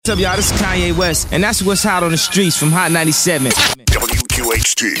What's up, y'all? This is Kanye West, and that's what's hot on the streets from Hot 97.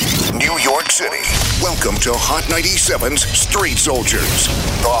 WQHT, New York City. Welcome to Hot 97's Street Soldiers,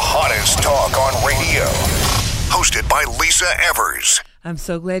 the hottest talk on radio. Hosted by Lisa Evers. I'm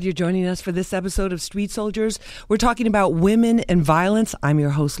so glad you're joining us for this episode of Street Soldiers. We're talking about women and violence. I'm your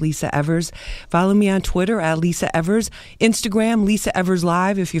host, Lisa Evers. Follow me on Twitter at Lisa Evers. Instagram, Lisa Evers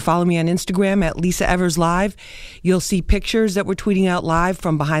Live. If you follow me on Instagram at Lisa Evers Live, you'll see pictures that we're tweeting out live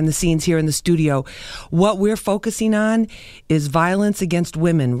from behind the scenes here in the studio. What we're focusing on is violence against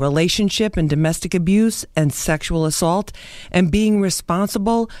women, relationship and domestic abuse, and sexual assault, and being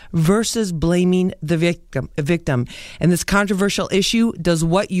responsible versus blaming the victim. And this controversial issue, does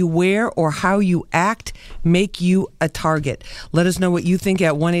what you wear or how you act make you a target? Let us know what you think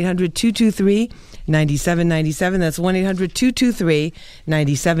at 1-800-223-9797. That's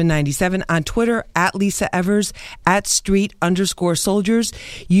 1-800-223-9797. On Twitter, at Lisa Evers, at Street_Soldiers.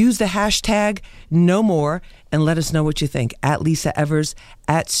 Use the hashtag #NoMore and let us know what you think. At Lisa Evers,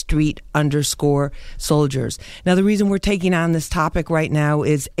 at Street_Soldiers. Now, the reason we're taking on this topic right now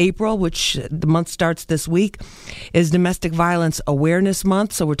is April, which the month starts this week, is Domestic Violence Awareness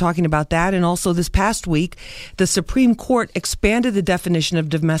Month. So we're talking about that. And also this past week, the Supreme Court expanded the definition of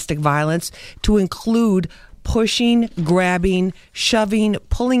domestic violence to include pushing, grabbing, shoving,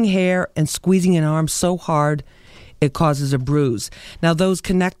 pulling hair, and squeezing an arm so hard it causes a bruise. Now, those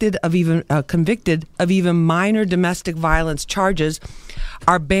convicted of even minor domestic violence charges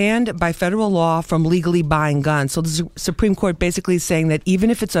are banned by federal law from legally buying guns. So the Supreme Court basically is saying that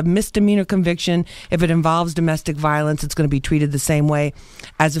even if it's a misdemeanor conviction, if it involves domestic violence, it's going to be treated the same way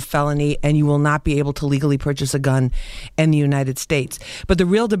as a felony, and you will not be able to legally purchase a gun in the United States. But the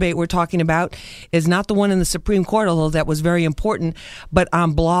real debate we're talking about is not the one in the Supreme Court, although that was very important, but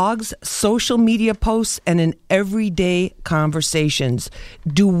on blogs, social media posts, and in everyday conversations.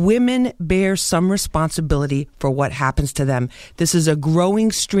 Do women bear some responsibility for what happens to them? This is a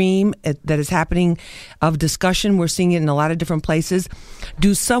growing stream that is happening of discussion. We're seeing it in a lot of different places.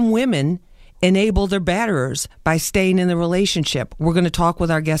 Do some women enable their batterers by staying in the relationship? We're going to talk with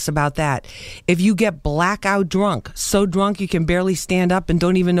our guests about that. If you get blackout drunk, so drunk you can barely stand up and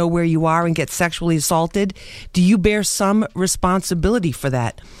don't even know where you are and get sexually assaulted, do you bear some responsibility for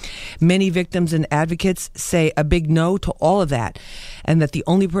that? Many victims and advocates say a big no to all of that, and that the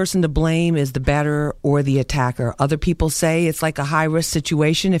only person to blame is the batterer or the attacker. Other people say it's like a high-risk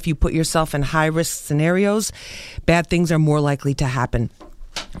situation. If you put yourself in high-risk scenarios, bad things are more likely to happen.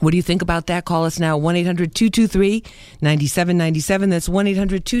 What do you think about that? Call us now, 1-800-223-9797. That's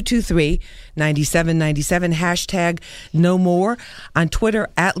 1-800-223-9797. Hashtag #NoMore. On Twitter,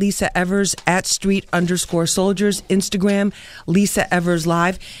 at Lisa Evers, at Street_Soldiers. Instagram, Lisa Evers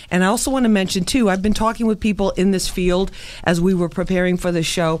Live. And I also want to mention, too, I've been talking with people in this field as we were preparing for the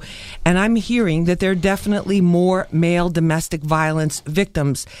show, and I'm hearing that there are definitely more male domestic violence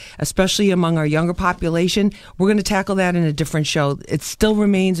victims, especially among our younger population. We're going to tackle that in a different show. It still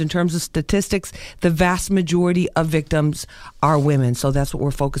remains, in terms of statistics, the vast majority of victims are women. So that's what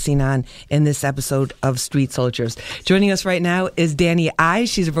we're focusing on in this episode of Street Soldiers. Joining us right now is Danny Ives.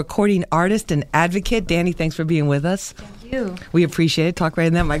 She's a recording artist and advocate. Danny, thanks for being with us. Thank you. We appreciate it. Talk right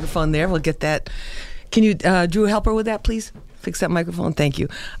in that microphone there. We'll get that. Can you, Drew, help her with that, please? Fix that microphone. Thank you.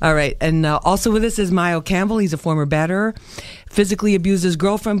 All right. And also with us is Myo Campbell. He's a former batterer, physically abused his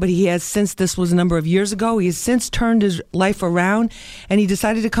girlfriend, but he has since, this was a number of years ago, he has since turned his life around, and he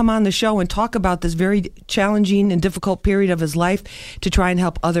decided to come on the show and talk about this very challenging and difficult period of his life to try and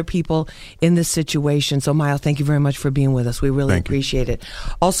help other people in this situation. So, Myo, thank you very much for being with us. We really appreciate it.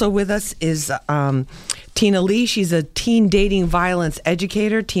 Also with us is Tina Lee. She's a teen dating violence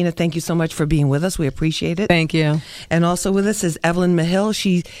educator. Tina, thank you so much for being with us. We appreciate it. Thank you. And also with us is Evelyn Mahill.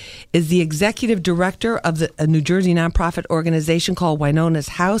 She is the executive director of a New Jersey nonprofit organization called Winona's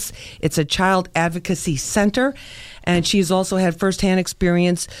House. It's a child advocacy center, and she's also had firsthand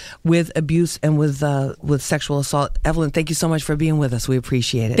experience with abuse and with sexual assault. Evelyn, thank you so much for being with us. We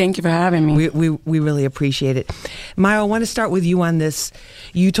appreciate it. Thank you for having me. We really appreciate it. Myo, I want to start with you on this.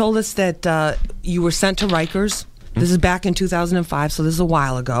 You told us that you were sent to Rikers. This is back in 2005, so this is a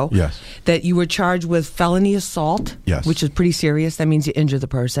while ago. Yes. That you were charged with felony assault. Yes. Which is pretty serious. That means you injure the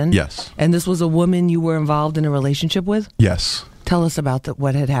person. Yes. And this was a woman you were involved in a relationship with? Yes. Tell us about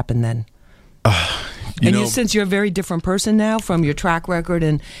what had happened then. Since you're a very different person now from your track record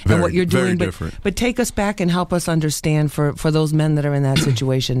and what you're doing, but take us back and help us understand for those men that are in that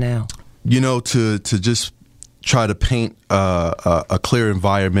situation now. To just try to paint a clear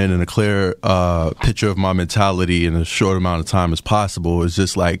environment and a clear picture of my mentality in a short amount of time as possible is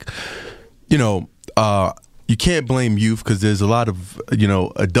just like, you can't blame youth because there's a lot of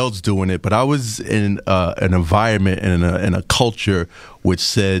adults doing it. But I was in an environment and in a culture which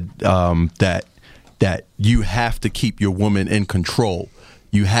said that you have to keep your woman in control.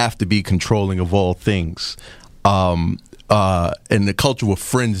 You have to be controlling of all things. And the culture with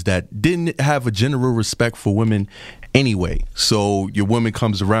friends that didn't have a general respect for women anyway. So your woman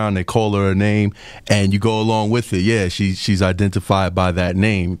comes around, they call her a name, and you go along with it. Yeah, she's identified by that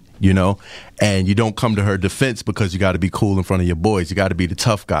name, and you don't come to her defense because you got to be cool in front of your boys. You got to be the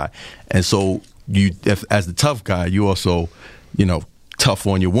tough guy. And so as the tough guy, you also, tough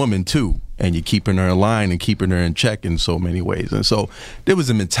on your woman too. And you're keeping her in line and keeping her in check in so many ways. And so there was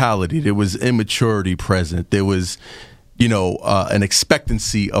a mentality, there was immaturity present. There was, an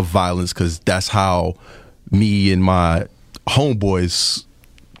expectancy of violence because that's how me and my homeboys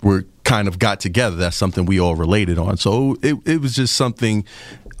were kind of got together. That's something we all related on. So it was just something,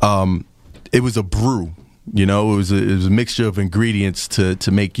 it was a brew, it was a mixture of ingredients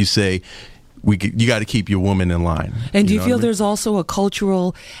to make you say, you got to keep your woman in line. And do you feel there's also a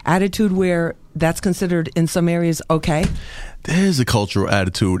cultural attitude where that's considered in some areas okay? There's a cultural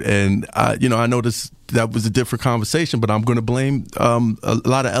attitude, and I noticed that was a different conversation, but I'm going to blame a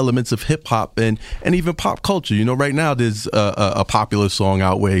lot of elements of hip hop and even pop culture. Right now there's a popular song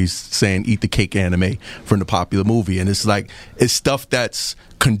out where he's saying "Eat the cake" anime from the popular movie, and it's stuff that's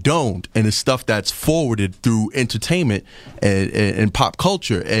condoned and it's stuff that's forwarded through entertainment and pop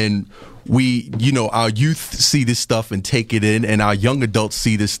culture. And we, our youth see this stuff and take it in, and our young adults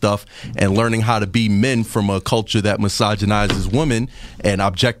see this stuff and learning how to be men from a culture that misogynizes women and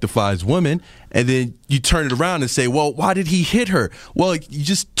objectifies women. And then you turn it around and say, well, why did he hit her? Well, you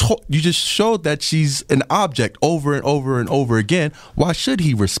just showed that she's an object over and over and over again. Why should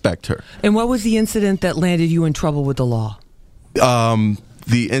he respect her? And what was the incident that landed you in trouble with the law?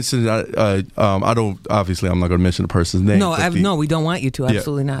 The incident, I don't, obviously I'm not going to mention the person's name. No, we don't want you to.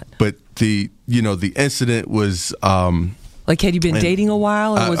 Absolutely not. But the incident was, had you been dating a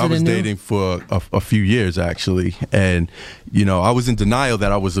while, or was it I was dating for a few years actually, and I was in denial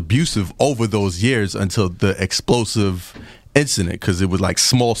that I was abusive over those years until the explosive incident, because it was like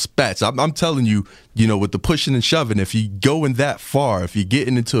small spats. I'm telling you, with the pushing and shoving, if you going that far, if you're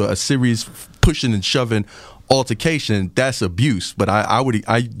getting into a serious pushing and shoving altercation, that's abuse. But I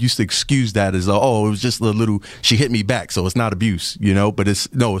used to excuse that as it was just a little, she hit me back, so it's not abuse, but it's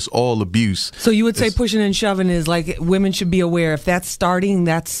all abuse. So you would say pushing and shoving is like, women should be aware if that's starting,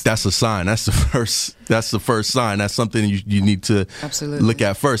 that's a sign. That's the first sign. That's something you need to look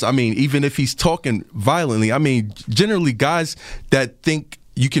at first. I mean, even if he's talking violently, I mean, generally guys that think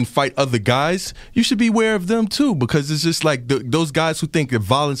you can fight other guys, you should be aware of them too, because it's just like those guys who think that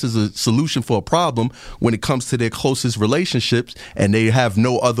violence is a solution for a problem when it comes to their closest relationships and they have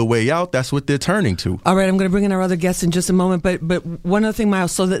no other way out, that's what they're turning to. All right, I'm going to bring in our other guests in just a moment, but one other thing,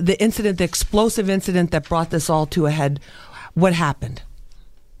 Miles, so the incident, the explosive incident that brought this all to a head, what happened?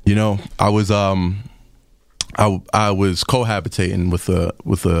 I was I was cohabitating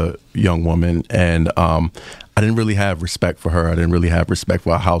with a young woman, and I didn't really have respect for her. I didn't really have respect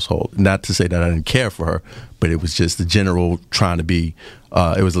for our household. Not to say that I didn't care for her, but it was just the general trying to be.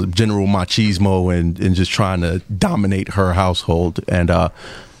 It was a general machismo and just trying to dominate her household. And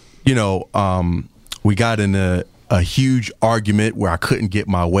we got in a huge argument where I couldn't get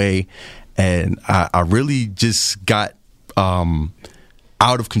my way, and I really just got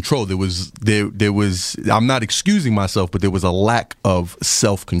out of control. There was I'm not excusing myself, but there was a lack of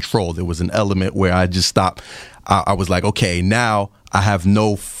self-control. There was an element where I just stopped. I was like, okay, now I have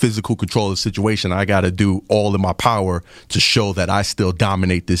no physical control of the situation. I got to do all in my power to show that I still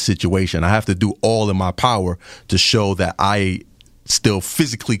dominate this situation. I have to do all in my power to show that I still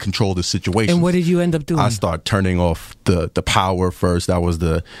physically control the situation. And what did you end up doing? I started turning off the power first. I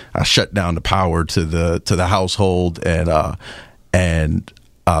shut down the power to the household, and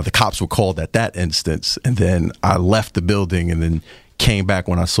the cops were called at that instance. And then I left the building and then came back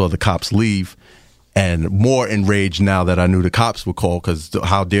when I saw the cops leave, and more enraged now that I knew the cops were called, because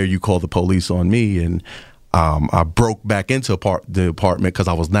how dare you call the police on me? And I broke back into the apartment because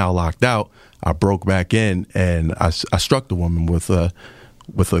I was now locked out. I broke back in and I struck the woman with a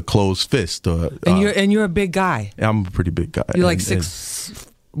closed fist. And you're a big guy. I'm a pretty big guy. You're like 6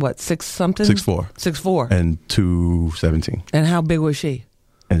 something? 6'4". 6'4". And 217. And how big was she?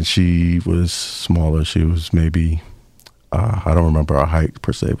 And she was smaller. She was maybe, I don't remember her height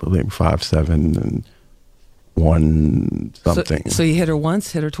per se, but maybe 5'7" and 1 something. So you hit her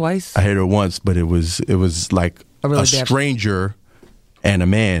once, hit her twice? I hit her once, but it was like a stranger and a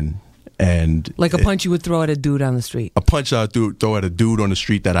man. And like a punch you would throw at a dude on the street? A punch I would throw at a dude on the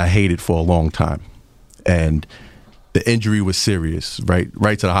street that I hated for a long time. and the injury was serious, right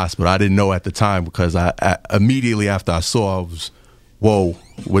to the hospital. I didn't know at the time because I immediately after I saw, I was, whoa,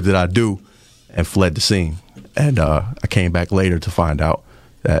 what did I do? And fled the scene. And I came back later to find out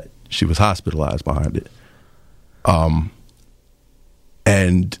that she was hospitalized behind it.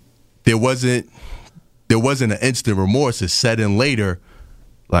 And there wasn't an instant remorse. It set in later,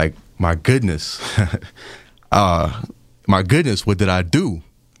 like, my goodness, what did I do?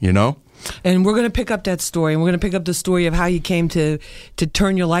 You know? And we're going to pick up that story, and we're going to pick up the story of how you came to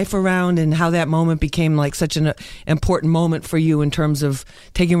turn your life around and how that moment became like such an important moment for you in terms of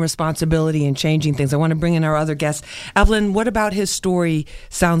taking responsibility and changing things. I want to bring in our other guest. Evelyn, what about his story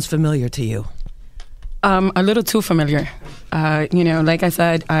sounds familiar to you? A little too familiar. Like I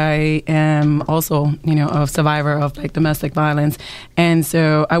said, I am also, a survivor of like domestic violence. And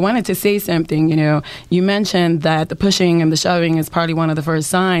so I wanted to say something, you mentioned that the pushing and the shoving is probably one of the first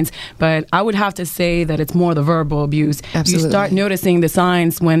signs, but I would have to say that it's more the verbal abuse. Absolutely. You start noticing the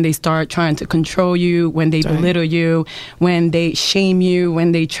signs when they start trying to control you, when they belittle you, when they shame you,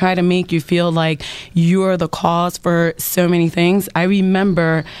 when they try to make you feel like you're the cause for so many things. I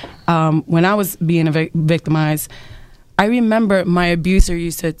remember when I was being victimized, I remember my abuser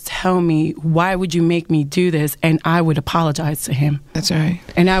used to tell me, why would you make me do this? And I would apologize to him. That's right.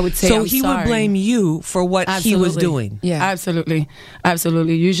 And I would say, so I'm he sorry. would blame you for what he was doing. Yeah. Absolutely.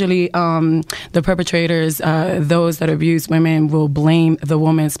 Usually the perpetrators, those that abuse women, will blame the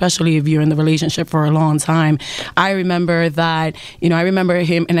woman, especially if you're in the relationship for a long time. I remember that, I remember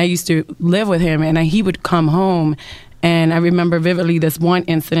him, and I used to live with him, and he would come home. And I remember vividly this one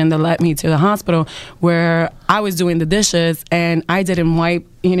incident that led me to the hospital where I was doing the dishes and I didn't wipe,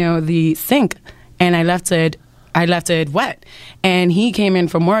 the sink, and I left it wet. And he came in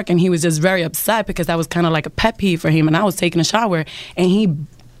from work and he was just very upset because that was kind of like a pet peeve for him. And I was taking a shower and he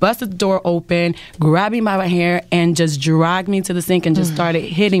busted the door open, grabbed me by my hair, and just dragged me to the sink and just started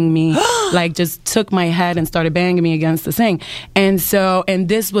hitting me, like just took my head and started banging me against the sink. And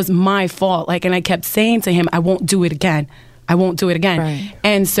this was my fault. And I kept saying to him, I won't do it again. I won't do it again. Right.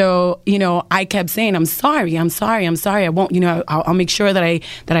 And so, I kept saying, I'm sorry. I won't, I'll make sure that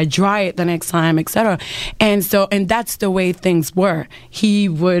I dry it the next time, etc. And that's the way things were. He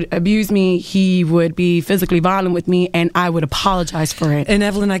would abuse me. He would be physically violent with me, and I would apologize for it. And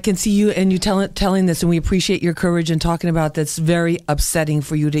Evelyn, I can see you and you telling this, and we appreciate your courage in talking about this. Very upsetting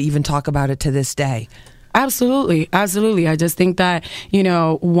for you to even talk about it to this day. Absolutely. I just think that,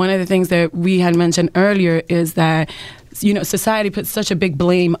 one of the things that we had mentioned earlier is that, society puts such a big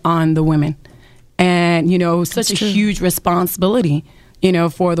blame on the women and, such a huge responsibility,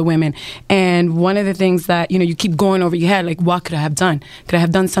 for the women. And one of the things that, you keep going over your head, like, what could I have done? Could I have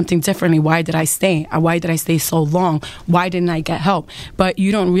done something differently? Why did I stay? Why did I stay so long? Why didn't I get help? But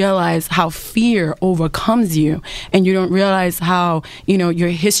you don't realize how fear overcomes you. And you don't realize how, your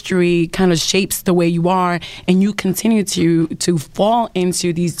history kind of shapes the way you are. And you continue to fall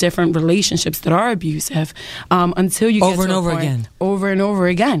into these different relationships that are abusive until you get over and over again. Over and over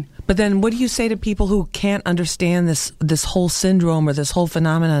again. But then what do you say to people who can't understand this whole syndrome or this whole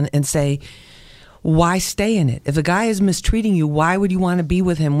phenomenon and say, why stay in it? If a guy is mistreating you, why would you want to be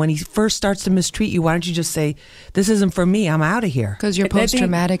with him? When he first starts to mistreat you, why don't you just say, this isn't for me, I'm out of here? Because you're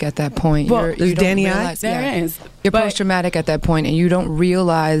post-traumatic at that point. Well, there's Danny I. There is. You're post-traumatic at that point, and you don't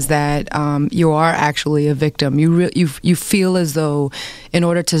realize that you are actually a victim. You feel as though in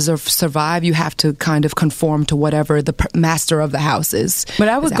order to survive, you have to kind of conform to whatever the master of the house is. But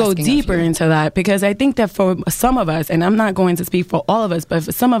I would go deeper into that, because I think that for some of us, and I'm not going to speak for all of us, but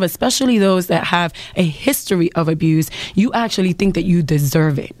for some of us, especially those that have a history of abuse, you actually think that you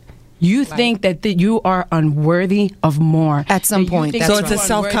deserve it. You think that you are unworthy of more. At some point. So it's a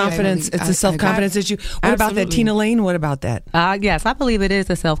self-confidence. It's a self-confidence issue. What about that, Tina Lane? What about that? Yes, I believe it is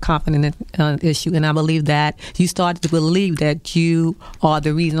a self-confidence issue, and I believe that you start to believe that you are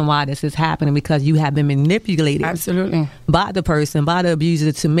the reason why this is happening, because you have been manipulated by the person, by the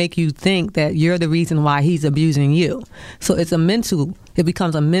abuser, to make you think that you're the reason why he's abusing you. So it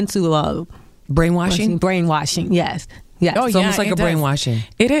becomes a mental brainwashing, yes. Yes. It's almost like a brainwashing.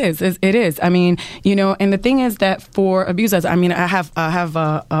 It is. It is. I mean, and the thing is that for abusers, I mean, I have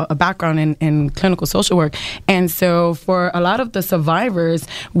a background in clinical social work. And so for a lot of the survivors,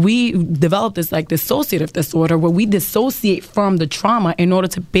 we develop this like dissociative disorder where we dissociate from the trauma in order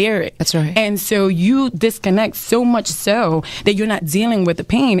to bear it. That's right. And so you disconnect so much so that you're not dealing with the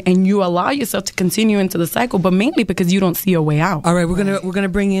pain, and you allow yourself to continue into the cycle, but mainly because you don't see a way out. All right. We're gonna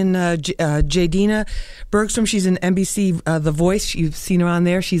bring in Jadina Bergstrom. She's an NBC Jackie The Voice. You've seen her on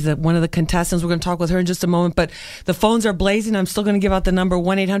there. She's one of the contestants. We're going to talk with her in just a moment. But the phones are blazing. I'm still going to give out the number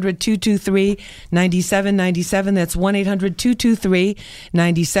 1-800-223-9797. That's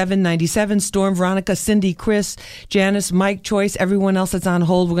 1-800-223-9797. Storm, Veronica, Cindy, Chris, Janice, Mike, Choice, everyone else that's on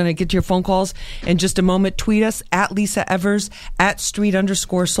hold. We're going to get to your phone calls in just a moment. Tweet us at Lisa Evers, at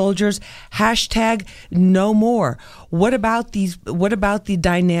 @street_soldiers, hashtag no more. What about the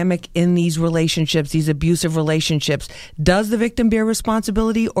dynamic in these relationships, these abusive relationships? Does the victim bear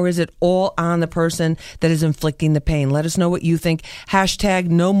responsibility, or is it all on the person that is inflicting the pain? Let us know what you think. Hashtag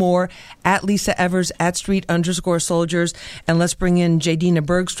no more, at Lisa Evers, at @street_soldiers. And let's bring in Jadina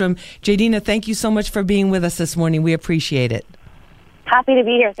Bergstrom. Jadina, thank you so much for being with us this morning. We appreciate it. Happy to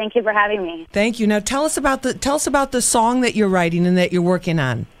be here. Thank you for having me. Thank you. Now tell us about the song that you're writing and that you're working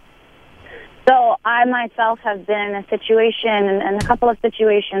on. So I myself have been in a situation, and a couple of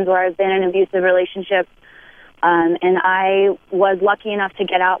situations where I've been in an abusive relationship, and I was lucky enough to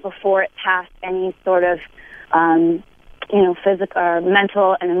get out before it passed any sort of, physical or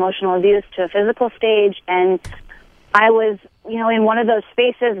mental and emotional abuse to a physical stage. And I was, in one of those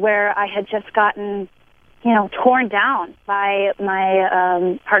spaces where I had just gotten, torn down by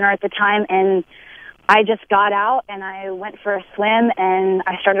my partner at the time, and I just got out and I went for a swim and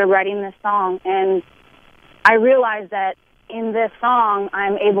I started writing this song. And I realized that in this song, I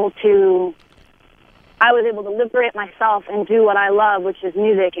was able to liberate myself and do what I love, which is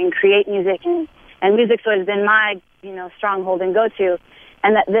music, and create music. And music's always been my, stronghold and go-to.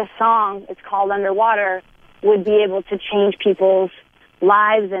 And that this song, it's called Underwater, would be able to change people's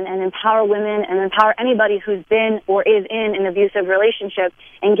lives and empower women and empower anybody who's been or is in an abusive relationship,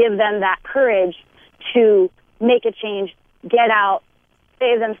 and give them that courage to make a change, get out,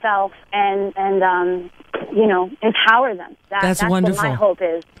 save themselves, and empower them. That's wonderful. What my hope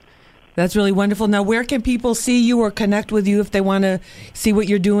is. That's really wonderful. Now, where can people see you or connect with you if they want to see what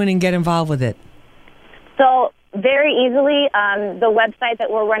you're doing and get involved with it? So very easily, the website that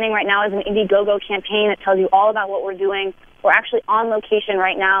we're running right now is an Indiegogo campaign. It tells you all about what we're doing. We're actually on location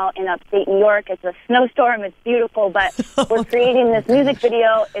right now in upstate New York. It's a snowstorm. It's beautiful, but we're creating this music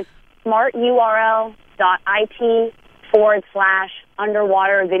video. It's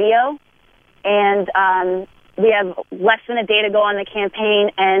smarturl.it/underwater video. And we have less than a day to go on the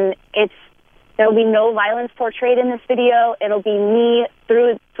campaign, and there'll be no violence portrayed in this video. It'll be me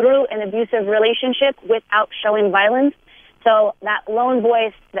through an abusive relationship without showing violence. So that lone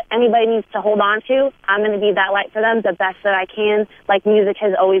voice that anybody needs to hold on to, I'm going to be that light for them the best that I can, like music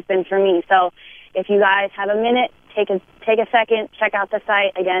has always been for me. So if you guys have a minute, take a second, check out the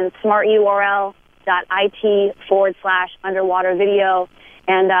site. Again, smarturl.it/underwater video.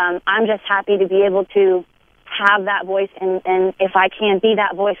 And I'm just happy to be able to have that voice. And if I can be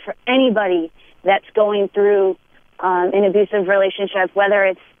that voice for anybody that's going through an abusive relationship, whether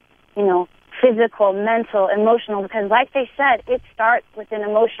it's, physical, mental, emotional, because like they said, it starts with an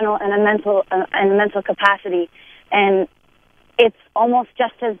emotional and a mental capacity. And it's almost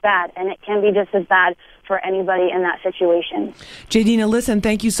just as bad, and it can be just as bad for anybody in that situation. Jadina, listen,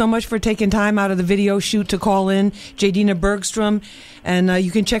 thank you so much for taking time out of the video shoot to call in. Jadina Bergstrom, and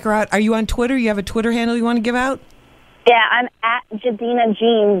you can check her out. Are you on Twitter? You have a Twitter handle you want to give out? Yeah, I'm at Jadina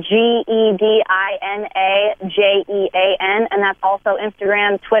Jean, GEDINAJEAN, and that's also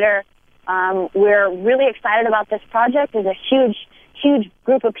Instagram, Twitter. We're really excited about this project. There's a huge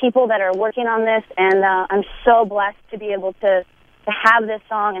group of people that are working on this, and I'm so blessed to be able to have this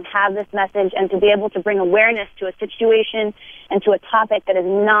song and have this message, and to be able to bring awareness to a situation and to a topic that is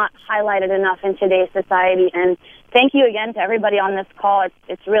not highlighted enough in today's society. And thank you again to everybody on this call.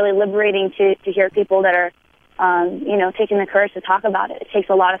 It's really liberating to hear people that are taking the courage to talk about it. It takes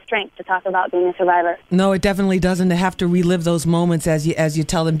a lot of strength to talk about being a survivor. No, it definitely doesn't, to have to relive those moments as you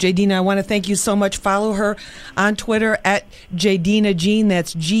tell them. Jadina, I want to thank you so much. Follow her on Twitter at Jadina Jean.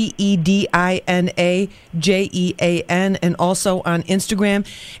 That's GEDINAJEAN, and also on Instagram.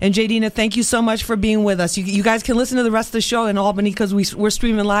 And Jadina, thank you so much for being with us. You guys can listen to the rest of the show in Albany because we're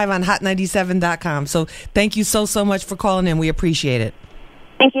streaming live on hot97.com. So thank you so much for calling in. We appreciate it.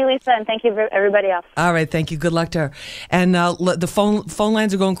 Thank you, Lisa, and thank you for everybody else. All right, thank you. Good luck to her. And the phone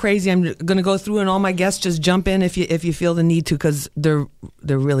lines are going crazy. I'm going to go through, and all my guests just jump in if you feel the need to, because they're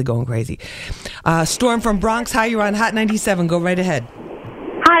really going crazy. Storm from Bronx, hi, you're on Hot 97. Go right ahead.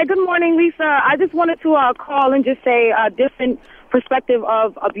 Hi, good morning, Lisa. I just wanted to call and just say a different perspective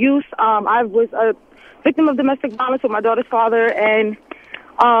of abuse. I was a victim of domestic violence with my daughter's father, and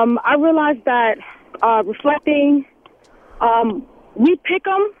I realized that reflecting, we pick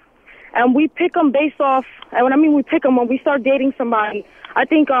them, and we pick them based off, and when I mean we pick them, when we start dating somebody, I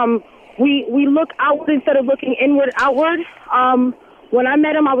think we look outward instead of looking inward, outward. When I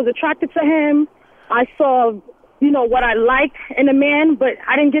met him, I was attracted to him. I saw, what I liked in a man, but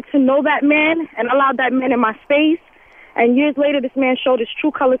I didn't get to know that man and allowed that man in my space. And years later, this man showed his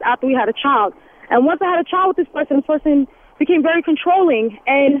true colors after we had a child. And once I had a child with this person became very controlling.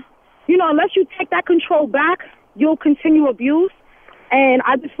 And, unless you take that control back, you'll continue abuse. And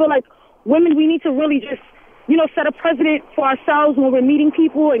I just feel like women, we need to really just, set a precedent for ourselves when we're meeting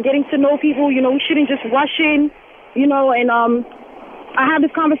people and getting to know people. We shouldn't just rush in, and I have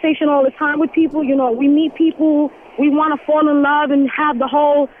this conversation all the time with people. We meet people, we want to fall in love and have the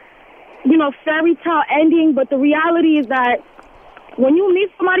whole, fairy tale ending. But the reality is that when you meet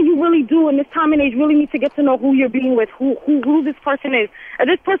somebody, you really do, in this time and age, really need to get to know who you're being with, who this person is. If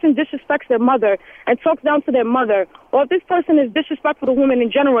this person disrespects their mother and talks down to their mother, or if this person is disrespectful to women in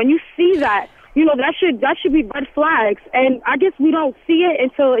general, and you see that, that should be red flags. And I guess we don't see it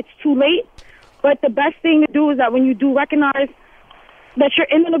until it's too late. But the best thing to do is that when you do recognize that you're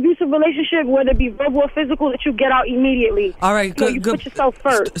in an abusive relationship, whether it be verbal or physical, that you get out immediately. All right, good. You put yourself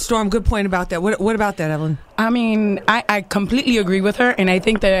first. Storm, good point about that. What about that, Evelyn? I mean, I completely agree with her, and I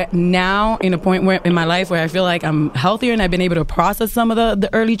think that now in a point where in my life where I feel like I'm healthier and I've been able to process some of the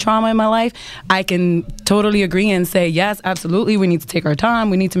early trauma in my life, I can totally agree and say, yes, absolutely, we need to take our time.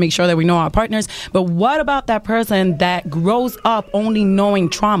 We need to make sure that we know our partners. But what about that person that grows up only knowing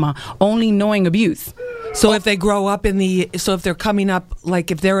trauma, only knowing abuse? So if they grow up if they're coming up, like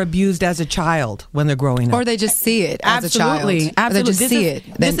if they're abused as a child when they're growing up. Or they just see it as a child. Absolutely. They just see it.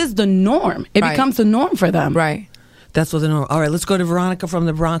 This is the norm. It becomes the norm for them. Right. That's what the norm. All right, let's go to Veronica from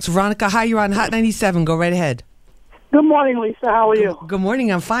the Bronx. Veronica, hi, you're on Hot 97. Go right ahead. Good morning, Lisa. How are you? Good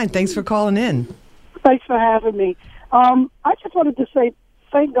morning. I'm fine. Thanks for calling in. Thanks for having me. I just wanted to say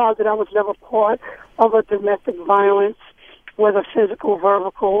thank God that I was never part of a domestic violence, whether physical,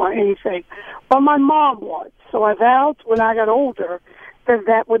 verbal, or anything. But my mom was. So I vowed when I got older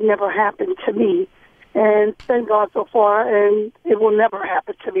that would never happen to me. And thank God so far, and it will never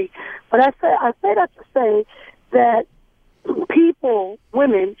happen to me. But I say that to say that people,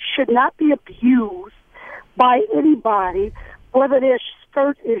 women, should not be abused by anybody, whether their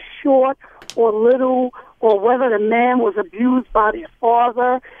skirt is short or little, or whether the man was abused by their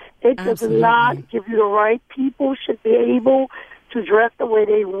father. It does not give you the right. People should be able to dress the way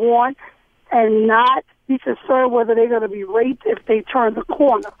they want and not be concerned whether they're going to be raped if they turn the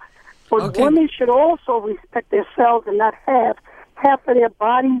corner. But women should also respect themselves and not have half of their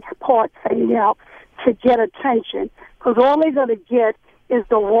body parts hanging out to get attention, because all they're going to get is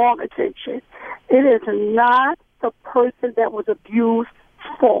the wrong attention. It is not the person that was abused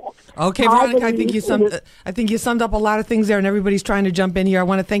fault. Okay, Veronica, I think you summed up a lot of things there, and everybody's trying to jump in here. I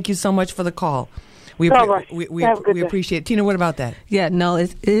want to thank you so much for the call. We appreciate it. Tina, what about that? Yeah, no,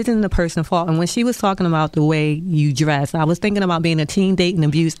 it isn't the person's fault. And when she was talking about the way you dress, I was thinking about being a teen dating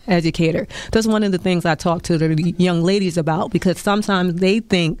abuse educator. That's one of the things I talk to the young ladies about, because sometimes they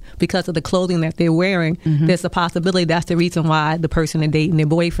think because of the clothing that they're wearing, there's a possibility that's the reason why the person they're dating, their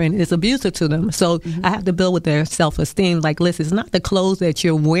boyfriend, is abusive to them. So I have to build with their self-esteem. Like, listen, it's not the clothes that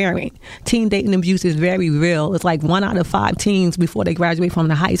you're wearing. Teen dating abuse is very real. It's like 1 out of 5 teens before they graduate from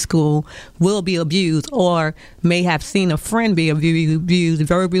the high school will be abused or may have seen a friend be abused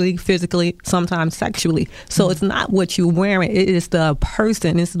verbally, physically, sometimes sexually. So it's not what you're wearing. It is the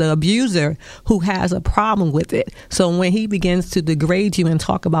person, it's the abuser who has a problem with it. So when he begins to degrade you and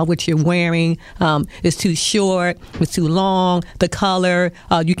talk about what you're wearing, it's too short, it's too long, the color,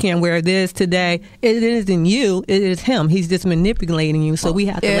 you can't wear this today, it isn't you, it is him. He's just manipulating you. So we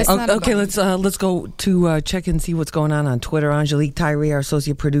have to... Okay, let's go to check and see what's going on Twitter. Angelique Tyree, our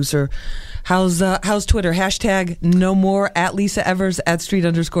associate producer. How's Twitter? Hashtag no more at Lisa Evers at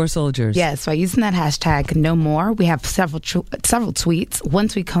 @street_soldiers. Yes, by using that hashtag no more, we have several tweets. One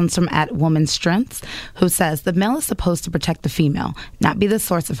tweet comes from @womanstrengths, who says the male is supposed to protect the female, not be the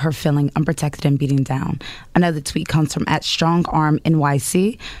source of her feeling unprotected and beating down. Another tweet comes from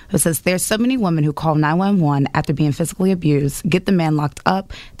 @strongarmnyc, who says there's so many women who call 911 after being physically abused, get the man locked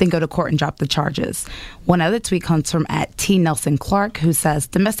up, then go to court and drop the charges. One other tweet comes from @TNelsonClark, who says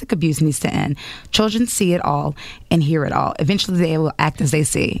domestic abuse needs to end. Children see it all and hear it all. Eventually, they will act as they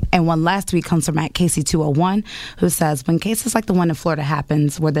see. And one last tweet comes from @Casey201, who says, when cases like the one in Florida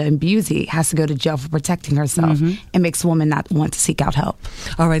happens, where the abusee has to go to jail for protecting herself, it makes a woman not want to seek out help.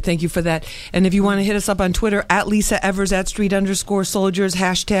 All right, thank you for that. And if you want to hit us up on Twitter, @Lisa Evers, @street_soldiers,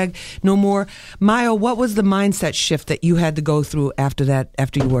 hashtag no more. Maya, what was the mindset shift that you had to go through after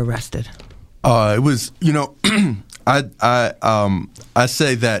you were arrested? It was, I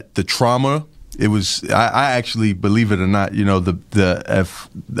say that the trauma I actually, believe it or not, you know, if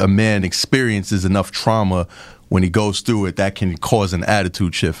a man experiences enough trauma when he goes through it, that can cause an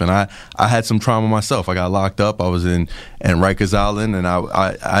attitude shift. And I had some trauma myself. I got locked up. I was in Rikers Island, and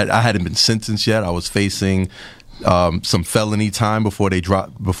I hadn't been sentenced yet. I was facing some felony time before they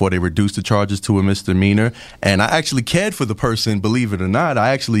reduced the charges to a misdemeanor. And I actually cared for the person, believe it or not. I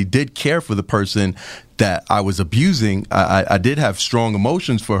actually did care for the person that I was abusing. I did have strong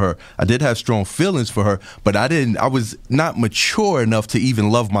emotions for her. I did have strong feelings for her, but I was not mature enough to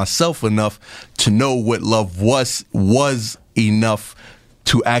even love myself enough to know what love was enough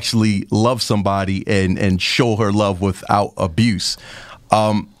to actually love somebody and show her love without abuse.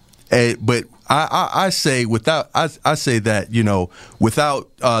 But I say that, you know,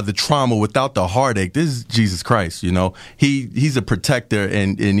 without the trauma, without the heartache, this is Jesus Christ. You know, he's a protector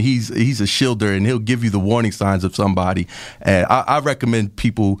and he's a shielder, and he'll give you the warning signs of somebody. And I recommend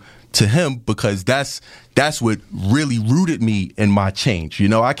people to him because that's what really rooted me in my change. You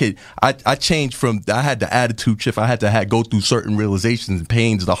know, I changed from, I had the attitude shift. I had to go through certain realizations and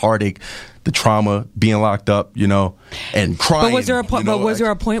pains, the heartache, the trauma, being locked up, you know, and crying. But was there a point? Was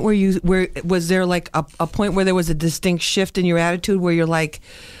there a point was there like a point where there was a distinct shift in your attitude where you're like,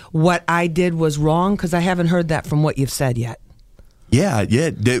 what I did was wrong? Because I haven't heard that from what you've said yet. Yeah.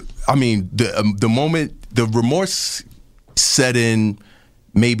 The moment the remorse set in,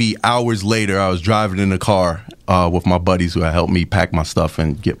 maybe hours later, I was driving in a car with my buddies who had helped me pack my stuff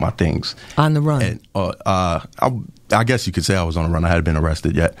and get my things. On the run. And I guess you could say I was on the run. I hadn't been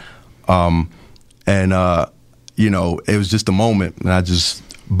arrested yet. You know, it was just a moment, and I just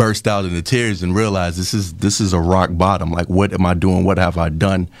burst out into tears and realized this is a rock bottom. Like, what am I doing? What have I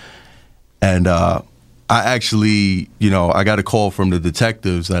done? And I actually, you know, I got a call from the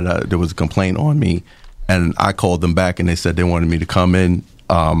detectives that there was a complaint on me, and I called them back, and they said they wanted me to come in.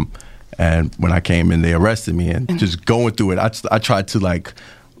 And when I came in, they arrested me, and just going through it, I tried to like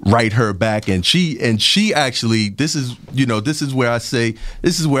write her back, and she actually, this is where I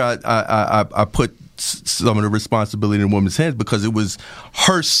put some of the responsibility in a woman's hands, because it was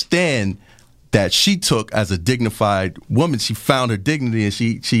her stand that she took as a dignified woman. She found her dignity, and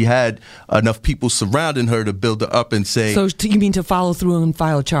she had enough people surrounding her to build her up and say. So you mean to follow through and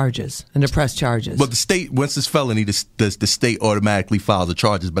file charges and to press charges? Well, the state, once it's felony, the state automatically files the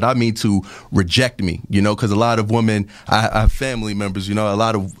charges. But I mean to reject me, you know, because a lot of women, I have family members, you know, a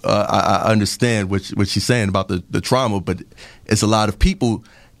lot of, I understand what she's saying about the trauma, but it's a lot of people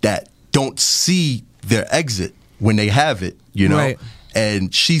that don't see their exit when they have it, you know. Right.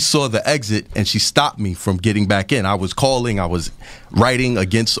 And she saw the exit, and she stopped me from getting back in. I was calling, I was writing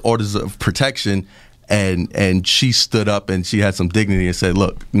against orders of protection, and she stood up, and she had some dignity and said,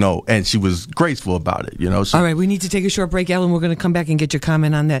 look, no. And she was graceful about it, you know. All right, we need to take a short break, Ellen. We're going to come back and get your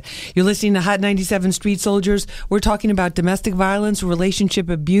comment on that. You're listening to Hot 97 Street Soldiers. We're talking about domestic violence, relationship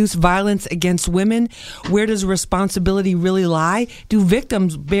abuse, violence against women. Where does responsibility really lie? Do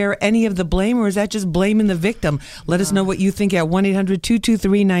victims bear any of the blame, or is that just blaming the victim? Let us know what you think at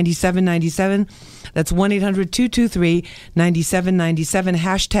 1-800-223-9797. That's 1-800-223-9797.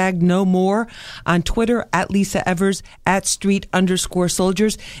 Hashtag no more on Twitter, at Lisa Evers, at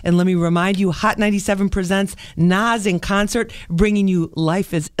Street_Soldiers. And let me remind you, Hot 97 presents Nas in concert, bringing you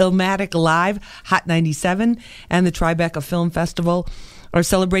Life is Illmatic Live. Hot 97 and the Tribeca Film Festival are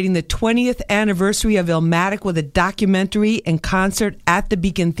celebrating the 20th anniversary of Illmatic with a documentary and concert at the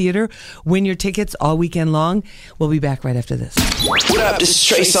Beacon Theater. Win your tickets all weekend long. We'll be back right after this. What up? This is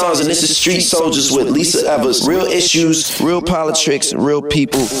Trey Songz, and this is Street Soldiers with Lisa Evers. Real issues, real politics, real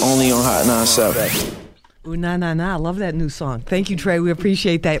people, only on Hot 97. Ooh, nah. I love that new song. Thank you, Trey. We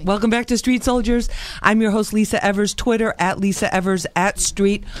appreciate that. Welcome back to Street Soldiers. I'm your host, Lisa Evers. Twitter, at Lisa Evers, at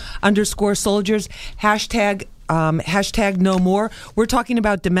Street_Soldiers. Hashtag no more. We're talking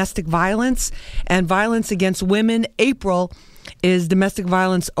about domestic violence and violence against women. April is Domestic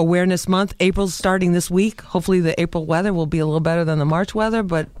Violence Awareness Month. April's starting this week. Hopefully the April weather will be a little better than the March weather,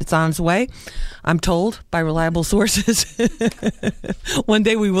 but it's on its way, I'm told by reliable sources. One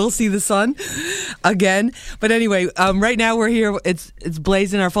day we will see the sun again. But anyway, right now we're here. It's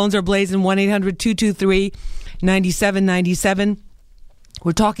blazing. Our phones are blazing. 1-800-223-9797.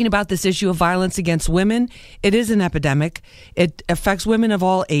 We're talking about this issue of violence against women. It is an epidemic. It affects women of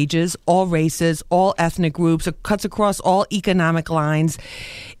all ages, all races, all ethnic groups. It cuts across all economic lines.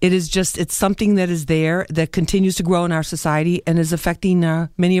 It's something that is there, that continues to grow in our society and is affecting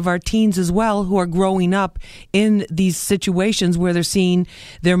many of our teens as well, who are growing up in these situations where they're seeing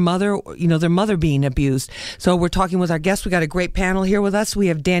their mother being abused. So we're talking with our guests. We got a great panel here with us. We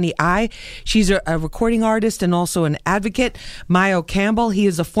have Danny I. She's a recording artist and also an advocate. Mayo Campbell. He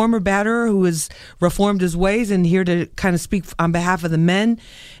is a former batterer who has reformed his ways and here to kind of speak on behalf of the men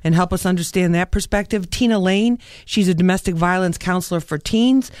and help us understand that perspective. Tina Lane, she's a domestic violence counselor for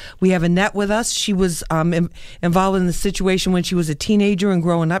teens. We have Annette with us. She was involved in the situation when she was a teenager and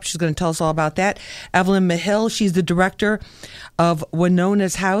growing up. She's going to tell us all about that. Evelyn Mahill, she's the director of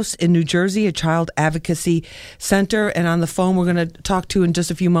Winona's House in New Jersey, a child advocacy center. And on the phone, we're going to talk to in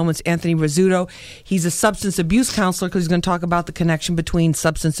just a few moments Anthony Rizzuto. He's a substance abuse counselor because he's going to talk about the connection between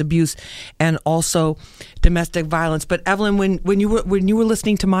substance abuse and also domestic violence. But Evelyn, when you were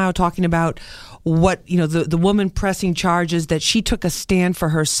listening to Mayo talking about what, you know, the woman pressing charges, that she took a stand for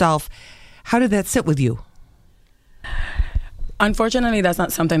herself, how did that sit with you? Unfortunately, that's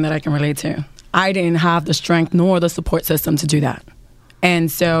not something that I can relate to. I didn't have the strength nor the support system to do that.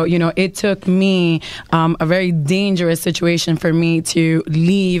 And so, you know, it took me a very dangerous situation for me to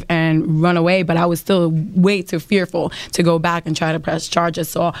leave and run away, but I was still way too fearful to go back and try to press charges.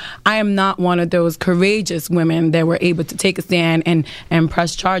 So I am not one of those courageous women that were able to take a stand and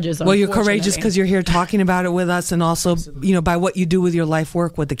press charges. Well, you're courageous because you're here talking about it with us, and also, you know, by what you do with your life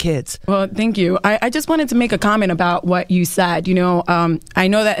work with the kids. Well, thank you. I just wanted to make a comment about what you said. You know, I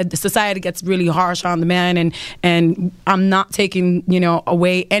know that society gets really harsh on the man, and I'm not taking, you know,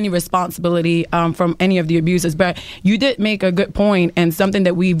 away any responsibility from any of the abuses, but you did make a good point, and something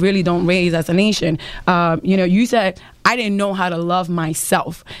that we really don't raise as a nation. You know, you said, I didn't know how to love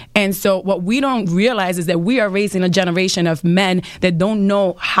myself. And so what we don't realize is that we are raising a generation of men that don't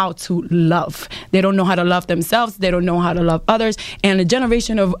know how to love. They don't know how to love themselves. They don't know how to love others. And a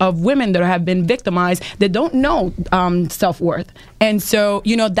generation of women that have been victimized that don't know self-worth. And so,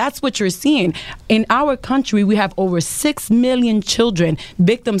 you know, that's what you're seeing. In our country, we have over 6 million children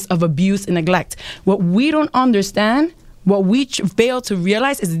victims of abuse and neglect. What we don't understand, what we fail to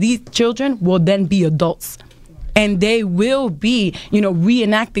realize is these children will then be adults. And they will be, you know,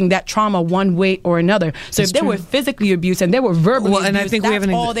 reenacting that trauma one way or another. So if they were physically abused and they were verbally abused, I think that's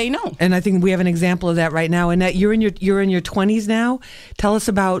all they know. And I think we have an example of that right now. Annette, you're in your 20s now. Tell us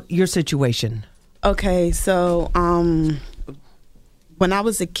about your situation. Okay, so when I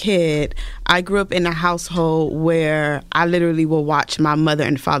was a kid, I grew up in a household where I literally would watch my mother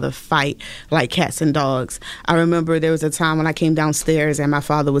and father fight like cats and dogs. I remember there was a time when I came downstairs and my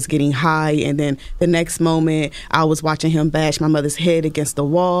father was getting high, and then the next moment I was watching him bash my mother's head against the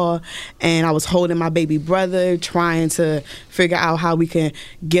wall, and I was holding my baby brother trying to figure out how we can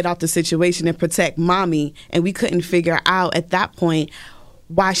get out the situation and protect mommy, and we couldn't figure out at that point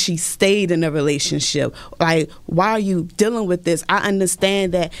why she stayed in a relationship. Like, why are you dealing with this? I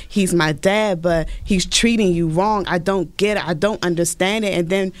understand that he's my dad, but he's treating you wrong. I don't get it. I don't understand it. And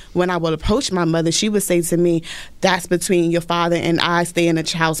then when I would approach my mother, she would say to me, that's between your father and I. Stay in a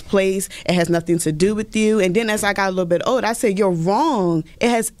child's place. It has nothing to do with you. And then as I got a little bit older, I said, you're wrong. It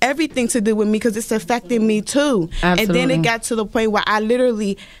has everything to do with me because it's affecting me too. Absolutely. And then it got to the point where I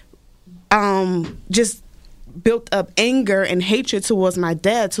literally just built up anger and hatred towards my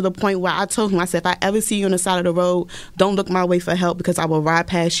dad, to the point where I told him, I said, if I ever see you on the side of the road, don't look my way for help, because I will ride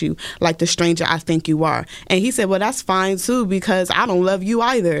past you like the stranger I think you are. And he said, well, that's fine too, because I don't love you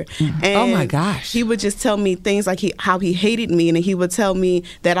either. And oh my gosh. He would just tell me things like how he hated me, and he would tell me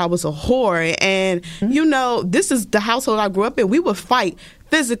that I was a whore. And you know, this is the household I grew up in. We would fight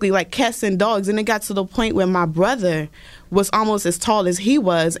physically like cats and dogs, and it got to the point where my brother was almost as tall as he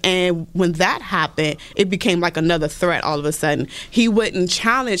was, and when that happened, it became like another threat all of a sudden. He wouldn't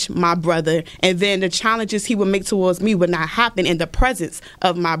challenge my brother, and then the challenges he would make towards me would not happen in the presence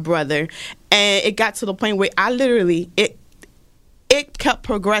of my brother. And it got to the point where I literally, it kept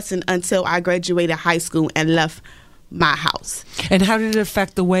progressing until I graduated high school and left my house. And how did it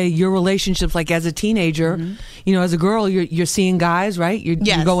affect the way your relationships, like as a teenager, you know, as a girl, you're seeing guys, right? You're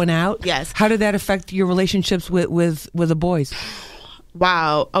going out. Yes. How did that affect your relationships with the boys?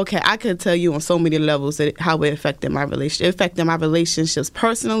 Wow. Okay, I could tell you on so many levels how it affected my relationship. It affected my relationships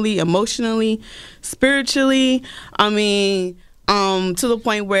personally, emotionally, spiritually. I mean, to the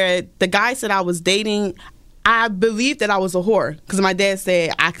point where the guys that I was dating, I believed that I was a whore, because my dad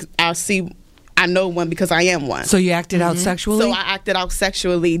said I know one because I am one. So you acted out sexually? So I acted out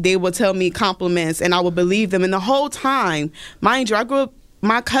sexually. They would tell me compliments and I would believe them. And the whole time, mind you, I grew up,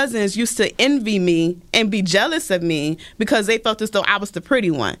 my cousins used to envy me and be jealous of me because they felt as though I was the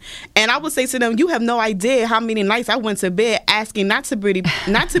pretty one. And I would say to them, you have no idea how many nights I went to bed asking not to be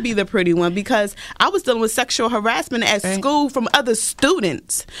the pretty one, because I was dealing with sexual harassment at school from other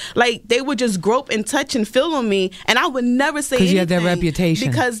students. Like, they would just grope and touch and feel on me, and I would never say anything. Because you had that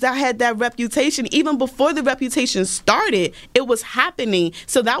reputation. Because I had that reputation. Even before the reputation started, it was happening.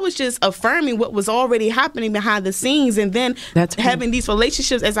 So that was just affirming what was already happening behind the scenes. And then having these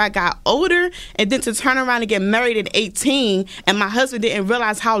relationships as I got older, and then to turn around and get married at 18, and my husband didn't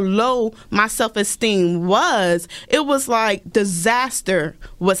realize how low my self-esteem was. It was like disaster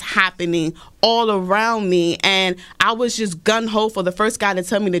was happening all around me, and I was just gung-ho for the first guy to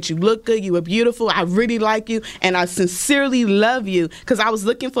tell me that you look good, you were beautiful, I really like you, and I sincerely love you, because I was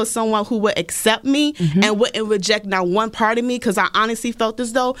looking for someone who would accept me and wouldn't reject not one part of me, because I honestly felt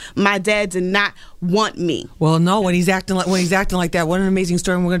as though my dad did not want me. Well, no, when he's acting like that, what an amazing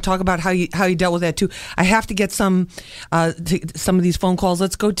story. And we're going to talk about how you dealt with that too. I have to get some of these phone calls.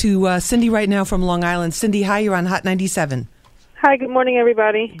 Let's go to Cindy right now from Long Island. Cindy, hi, you're on Hot 97. Hi, good morning,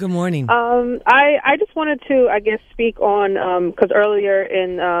 everybody. Good morning. I just wanted to, I guess, speak on, because earlier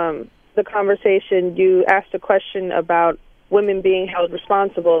in the conversation, you asked a question about women being held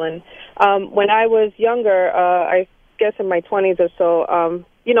responsible. And when I was younger, I guess in my 20s or so,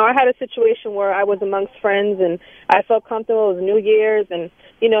 I had a situation where I was amongst friends and I felt comfortable. It was New Year's, and,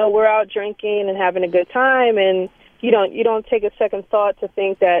 we're out drinking and having a good time, and you don't take a second thought to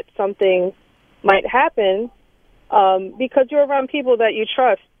think that something might happen. Because you're around people that you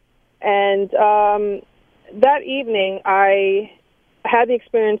trust. And that evening, I had the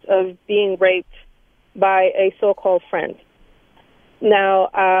experience of being raped by a so-called friend. Now,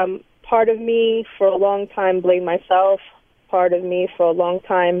 part of me for a long time blamed myself. Part of me for a long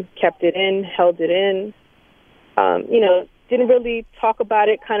time kept it in, held it in. Didn't really talk about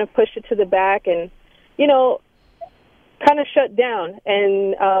it, kind of pushed it to the back, and, kind of shut down.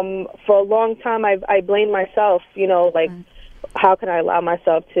 And for a long time, I blamed myself, how can I allow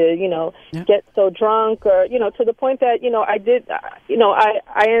myself to, get so drunk, or, to the point that, I did, I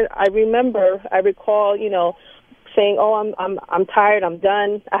recall, saying, oh, I'm tired, I'm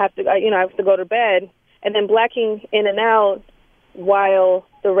done, I have to go to bed, and then blacking in and out while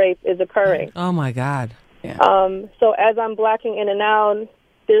the rape is occurring. Oh my God. Yeah. So as I'm blacking in and out,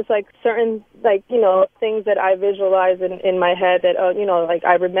 there's certain things that I visualize in my head that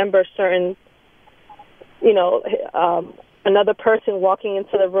I remember certain another person walking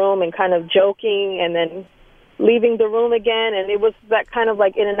into the room and kind of joking and then leaving the room again, and it was that kind of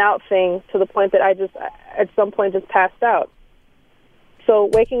in and out thing, to the point that I just at some point just passed out. So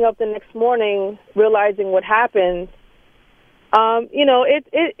waking up the next morning, realizing what happened,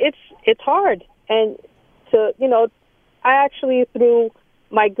 it's hard, and I actually, through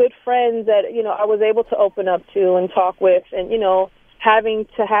my good friends that, I was able to open up to and talk with, and, having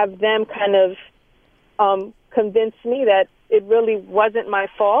to have them kind of convince me that it really wasn't my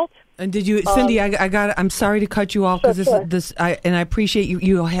fault. And did you, Cindy? I'm sorry to cut you off, because I appreciate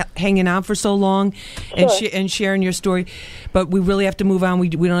you hanging out for so long and sharing your story, but we really have to move on. We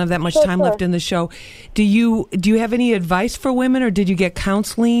don't have that much time left in the show. Do you have any advice for women, or did you get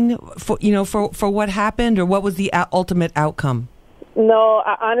counseling for what happened, or what was the ultimate outcome? No,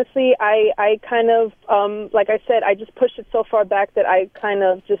 honestly, I kind of, like I said, I just pushed it so far back that I kind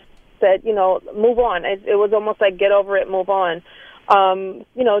of just said, move on. It was almost like get over it, move on.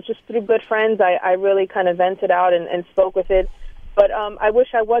 Just through good friends, I really kind of vented out and spoke with it. But I wish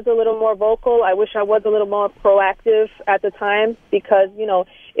I was a little more vocal. I wish I was a little more proactive at the time, because,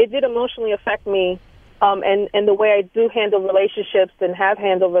 it did emotionally affect me. And the way I do handle relationships and have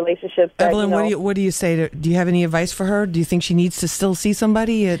handled relationships. Evelyn, what do you say? Do you have any advice for her? Do you think she needs to still see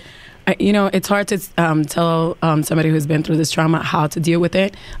somebody? It's hard to tell somebody who's been through this trauma how to deal with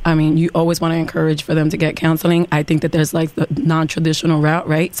it. I mean, you always want to encourage for them to get counseling. I think that there's the non-traditional route,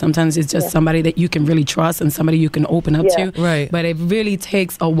 right? Sometimes it's just somebody that you can really trust and somebody you can open up to. Right. But it really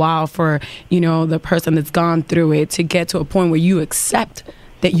takes a while for, the person that's gone through it to get to a point where you accept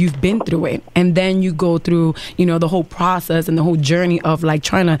that you've been through it, and then you go through the whole process and the whole journey of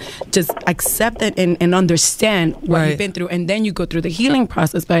trying to just accept it and understand what you've been through, and then you go through the healing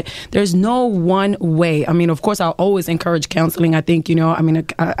process. But there's no one way. I mean, of course, I'll always encourage counseling. I think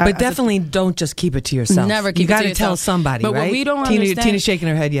but definitely don't just keep it to yourself. Never keep it to yourself. You got to tell somebody. But right? what we don't Tina's understand, shaking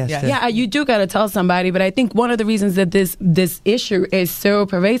her head. Yes. Yeah, you do got to tell somebody. But I think one of the reasons that this issue is so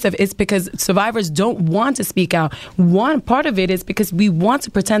pervasive is because survivors don't want to speak out. One part of it is because we want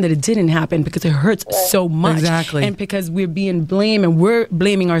to pretend that it didn't happen, because it hurts so much. Exactly. And because we're being blamed and we're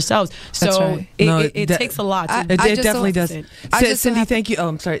blaming ourselves. So it takes a lot. It definitely does. Cindy, thank you. Oh,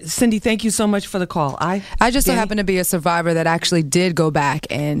 I'm sorry. Cindy, thank you so much for the call. I just so happen to be a survivor that actually did go back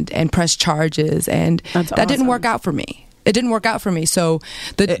and press charges, and that didn't work out for me. It didn't work out for me. So,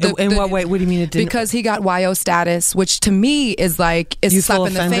 in what way? What do you mean it didn't? Because he got YO status, which to me is like a slap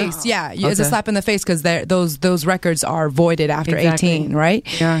in the face. Yeah, it's a slap in the face because those records are voided after 18,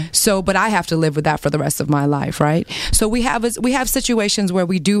 right? Yeah. So, but I have to live with that for the rest of my life, right? So we have situations where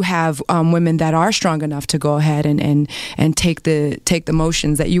we do have women that are strong enough to go ahead and take the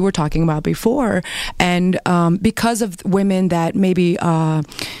motions that you were talking about before, and because of women that maybe are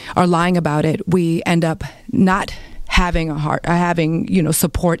lying about it, we end up not having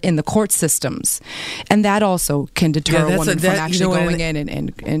support in the court systems, and that also can deter a woman from actually going in and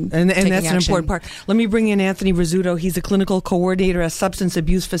that's an important part. Let me bring in Anthony Rizzuto. He's a clinical coordinator at a substance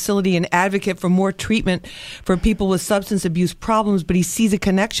abuse facility and advocate for more treatment for people with substance abuse problems, but he sees a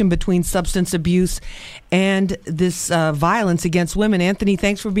connection between substance abuse and this violence against women. Anthony,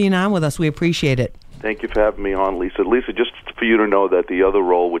 thanks for being on with us. We appreciate it. Thank you for having me on, Lisa. Lisa, just for you to know that the other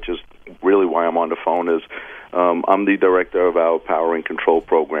role, which is really why I'm on the phone, is I'm the director of our Power and Control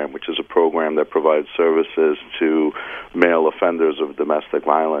program, which is a program that provides services to male offenders of domestic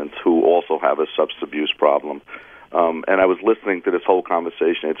violence who also have a substance abuse problem. And I was listening to this whole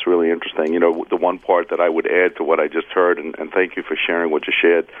conversation. It's really interesting. The one part that I would add to what I just heard, and thank you for sharing what you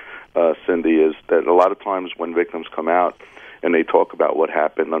shared, Cindy, is that a lot of times when victims come out and they talk about what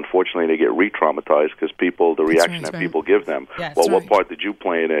happened, unfortunately they get re-traumatized because the reaction that people give them, what part did you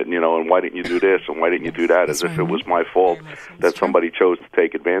play in it, and why didn't you do this, and why didn't you do that, as if it was my fault that somebody chose to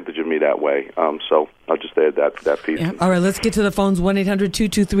take advantage of me that way. So I'll just add that piece. Yeah. All right, let's get to the phones,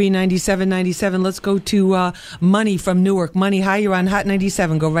 1-800-223-9797. Let's go to Money from Newark. Money, hi, you're on Hot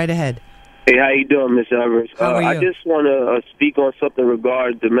 97. Go right ahead. Hey, how you doing, Ms. Evers? How are you? I just want to speak on something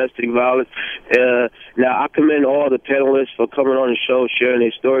regarding domestic violence. Now, I commend all the panelists for coming on the show, sharing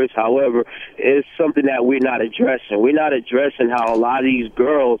their stories. However, it's something that we're not addressing. We're not addressing how a lot of these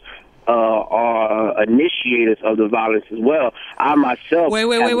girls are initiators of the violence as well. I myself... Wait.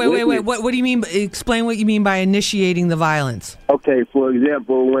 What do you mean? Explain what you mean by initiating the violence. Okay, for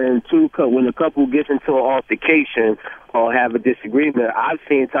example, when a couple gets into an altercation or have a disagreement, I've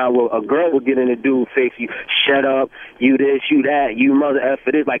seen time where a girl will get in a dude's face, you shut up, you this, you that, you mother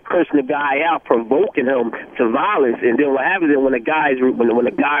effer this, like cursing the guy out, provoking him to violence. And then what happens is when the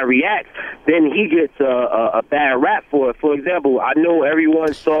guy reacts, then he gets a bad rap for it. For example, I know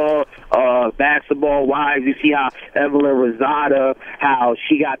everyone saw Basketball Wives. You see how Evelyn Rosada, how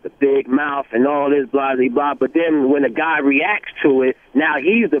she got the big mouth and all this blah blah blah. But then when the guy reacts to it, now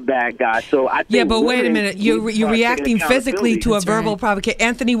he's the bad guy. So I think yeah, but wait a minute, you're reacting physically to a verbal provocation.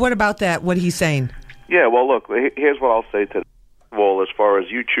 Anthony, what about that? What he's saying? Yeah, well, look, here's what I'll say to that. Well, as far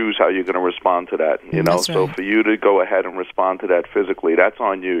as you choose how you're going to respond to that, So for you to go ahead and respond to that physically, that's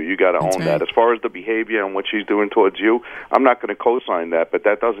on you. You got to own that. As far as the behavior and what she's doing towards you, I'm not going to co-sign that, but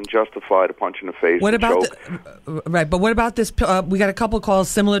that doesn't justify the punch in the face. What about right? But what about this? We got a couple of calls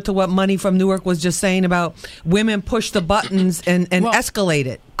similar to what Money from Newark was just saying about women push the buttons and escalate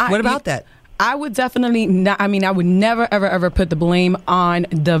it. What about that? I would definitely not, I would never, ever put the blame on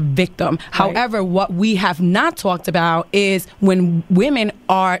the victim. Right. However, what we have not talked about is when women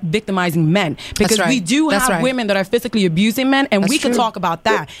are victimizing men. Because we do have women that are physically abusing men, and we can talk about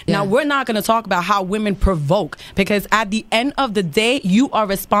that. Yeah. Now, we're not going to talk about how women provoke, because at the end of the day, you are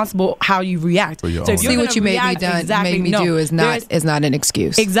responsible how you react. So if see what you made me do is not an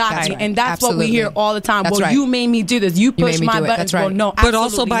excuse. Exactly. And that's what we hear all the time. You made me do this. You pushed my buttons. Well, no, but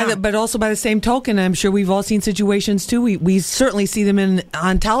also by the same token, I'm sure we've all seen situations too. We certainly see them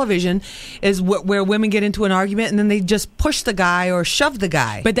on television, is where women get into an argument and then they just push the guy or shove the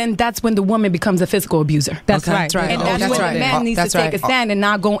guy. But then that's when the woman becomes a physical abuser. That's right. And that's when the man needs to take a stand and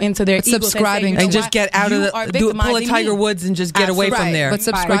not go into their ego and just get out of pull a Tiger Woods and just get away from there. But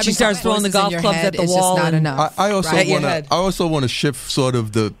subscribing, she starts throwing the golf clubs at the wall. Not enough. I also want to shift sort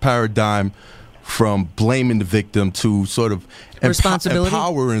of the paradigm from blaming the victim to sort of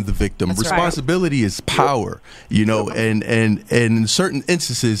empowering the victim. Responsibility is power, and in certain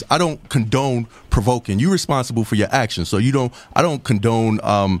instances, I don't condone provoking. You're responsible for your actions, so I don't condone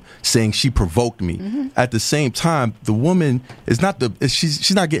saying she provoked me. Mm-hmm. At the same time, the woman is not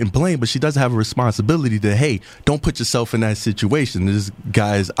she's not getting blamed, but she does have a responsibility to, hey, don't put yourself in that situation. This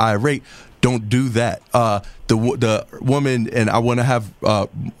guy is irate. Don't do that. The woman, and I want to have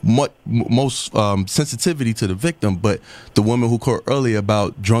most sensitivity to the victim, but the woman who called earlier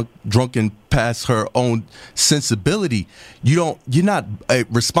about drunken past her own sensibility, you're not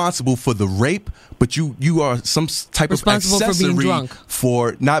responsible for the rape, but you are some type of accessory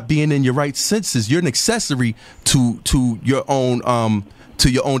for not being in your right senses. You're an accessory to your own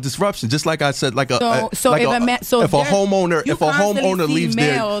to your own disruption. Just like I said, if a you homeowner leaves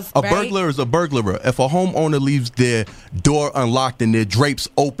males, a right? burglar is a burglar. If a homeowner leaves their door unlocked and their drapes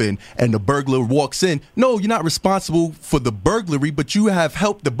open and the burglar walks in, no, you're not responsible for the burglary, but you have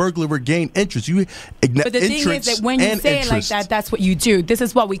helped the burglar gain interest. But the thing is that when you say it like that, that's what you do. This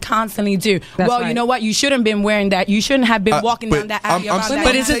is what we constantly do. You know what? You shouldn't have been wearing that. You shouldn't have been walking down that alley.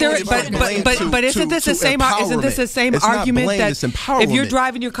 But isn't this the same argument that if you're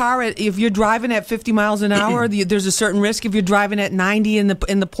driving your car if you're driving at 50 miles an hour, there's a certain risk. If you're driving at 90 in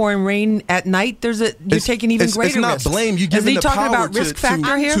the pouring rain at night, you're taking even greater risk. It's not blame. You giving the talking power about risk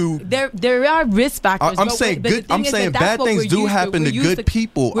factor here? There are risk factors. I'm saying bad things do happen to good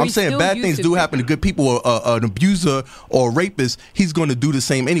people. I'm saying bad things do happen to good people. An abuser or a rapist, he's going to do the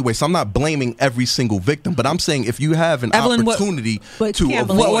same anyway. So I'm not blaming every single victim, but I'm saying if you have an opportunity to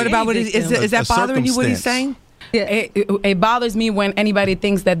avoid, what about is that bothering you? What he's saying? Yeah, it bothers me when anybody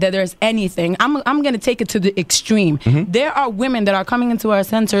thinks that there's anything. I'm going to take it to the extreme. Mm-hmm. There are women that are coming into our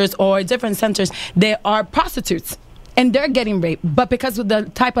centers or different centers. They are prostitutes. And they're getting raped, but because of the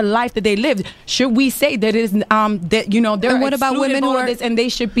type of life that they lived, should we say that it is they're and what about women who are this and they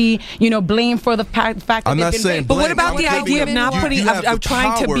should be blamed for the fact that I'm they've not been saying raped? But what about the idea of not putting of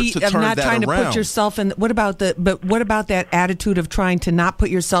trying to put yourself in? What about that attitude of trying to not put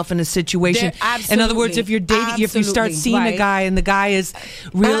yourself in a situation? In other words, if you're dating, if you start seeing a guy and the guy is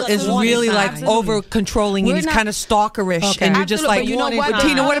really like over controlling and he's kind of stalkerish, and you're just like,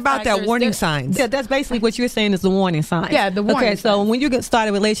 Tina, what about that warning signs? Yeah, that's basically what you're saying is the warning signs. Yeah, the warning signs. So when you get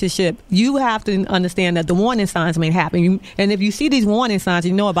started a relationship, you have to understand that the warning signs may happen. And if you see these warning signs,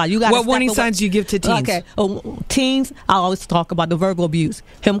 you know about it. What warning signs do you give to teens? Okay, teens, I always talk about the verbal abuse.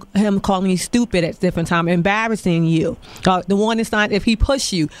 Him calling you stupid at different times, embarrassing you. The warning sign, if he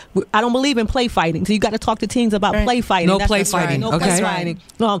push you. I don't believe in play fighting, so you got to talk to teens about play fighting. No play fighting. No play fighting.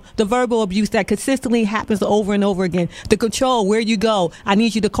 The verbal abuse that consistently happens over and over again. The control, where you go, I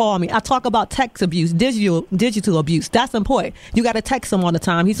need you to call me. I talk about text abuse, digital abuse. That's important. You got to text him all the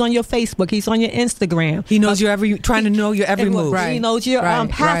time. He's on your Facebook. He's on your Instagram. He knows trying to know your every move. Right. He knows your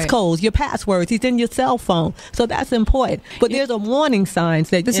passcodes, your passwords. He's in your cell phone. So that's important. But there's a warning signs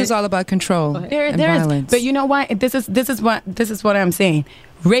that this is all about control and violence. But you know what? This is what I'm saying.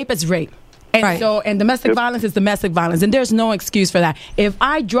 Rape is rape. And domestic violence is domestic violence, and there's no excuse for that. If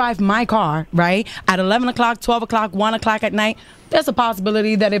I drive my car, right, at 11 o'clock, 12 o'clock, 1 o'clock at night, there's a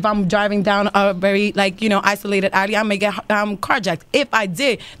possibility that if I'm driving down a very, isolated alley, I may get carjacked. If I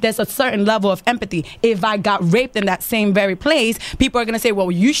did, there's a certain level of empathy. If I got raped in that same very place, people are going to say,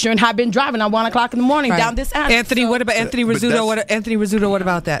 well, you shouldn't have been driving at 1 o'clock in the morning down this alley. Anthony, what about Anthony Rizzuto? Anthony Rizzuto, what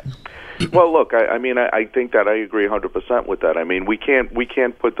about that? Well, look, I think that I agree 100% with that. I mean, we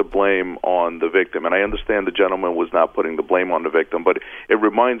can't put the blame on the victim, and I understand the gentleman was not putting the blame on the victim, but it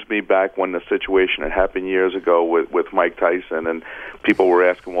reminds me back when the situation had happened years ago with Mike Tyson, and people were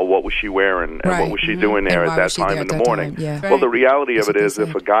asking, well, what was she wearing, and what was she doing there at that time in the morning? Well, the reality of it is,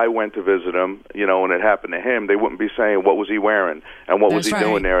 if a guy went to visit him, and it happened to him, they wouldn't be saying, what was he wearing, and what was he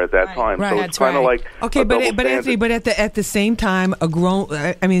doing there at that time? So it's kind of like but Anthony, but at the same time,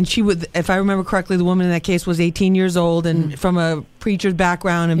 she would. If I remember correctly, the woman in that case was 18 years old and from a preacher's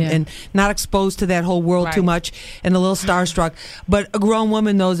background and not exposed to that whole world too much and a little starstruck. But a grown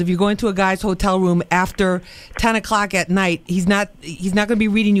woman knows if you go into a guy's hotel room after 10 o'clock at night, he's not going to be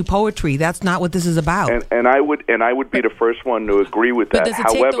reading you poetry. That's not what this is about. And I would be the first one to agree with that.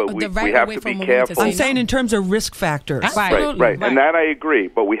 However, we have to be careful. I'm saying in terms of risk factors. Right. And that I agree.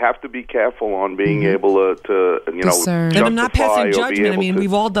 But we have to be careful on being able to discern. And I'm not passing judgment. I mean,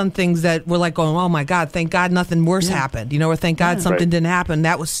 we've all done things that we're like going, oh my God, thank God nothing worse happened. Or thank God something didn't happen.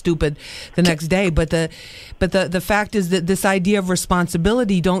 That was stupid the next day. But the fact is that this idea of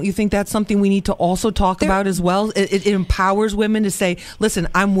responsibility, don't you think that's something we need to also talk about as well? It empowers women to say, listen,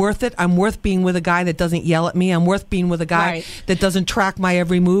 I'm worth it. I'm worth being with a guy that doesn't yell at me. I'm worth being with a guy that doesn't track my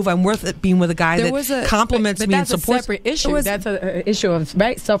every move. I'm worth it being with a guy that compliments me and supports. That's a separate issue. That's an issue of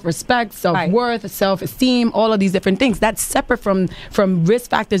self-respect, self-worth, self-esteem, all of these different things. That's separate from risk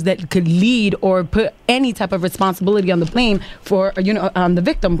factors that could lead or put any type of responsibility on the blame for the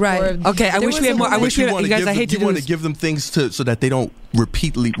victim. Right. Okay. I wish we had more. I wish we had. You guys, I hate to do this. You want to give them things so that they don't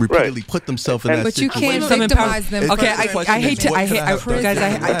repeatedly put themselves in that but situation. You can't victimize them. Okay. I hate to.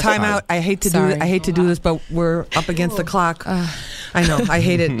 Guys, time out. I hate to do. I hate to do this, but we're up against the clock. I know, I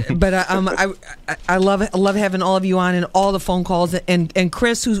hate it, but I love having all of you on and all the phone calls. And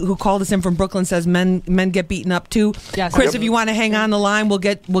Chris, who called us in from Brooklyn, says men get beaten up too. Yes. Chris, if you want to hang on the line, we'll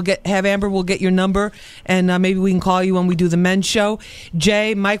have Amber. We'll get your number, and maybe we can call you when we do the men's show.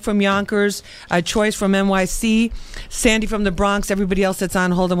 Jay, Mike from Yonkers, Choice from NYC, Sandy from the Bronx, everybody else that's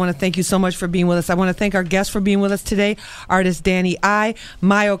on hold. I want to thank you so much for being with us. I want to thank our guests for being with us today. Artist Danny I,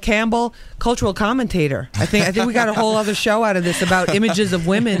 Mayo Campbell, cultural commentator. I think we got a whole other show out of this about images of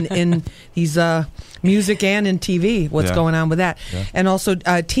women in these music and in TV, what's going on with that. Yeah. And also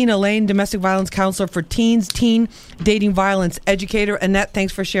Tina Lane, domestic violence counselor for teens, teen dating violence educator. Annette,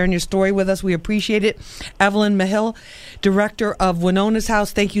 thanks for sharing your story with us. We appreciate it. Evelyn Mahill, director of Winona's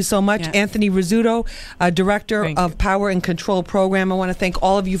House, thank you so much. Yes. Anthony Rizzuto, director of Power and Control Program. I want to thank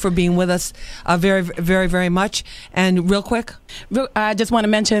all of you for being with us very, very, very much. And real quick, I just want to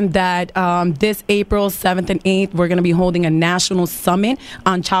mention that this April 7th and 8th, we're going to be holding a national summit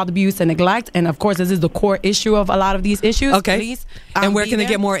on child abuse and neglect. And of course, this is the core issue of a lot of these issues. Okay. Please, and where can they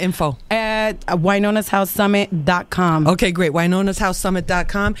get more info? At WinonasHouseSummit.com. Okay, great.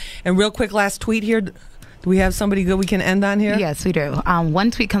 WinonasHouseSummit.com. And real quick, last tweet here. Do we have somebody good we can end on here? Yes, we do.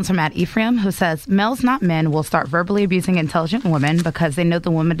 One tweet comes from Matt Ephraim, who says, males, not men, will start verbally abusing intelligent women because they know the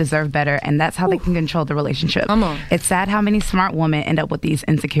women deserve better, and that's how they can control the relationship. Come on. It's sad how many smart women end up with these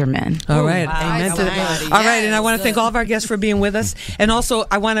insecure men. All right. Amen to that. All right, and I want to thank all of our guests for being with us. And also,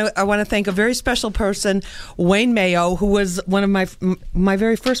 I want to thank a very special person, Wayne Mayo, who was one of my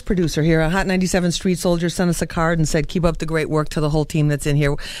very first producer here on Hot 97 Street Soldier, sent us a card and said, keep up the great work to the whole team that's in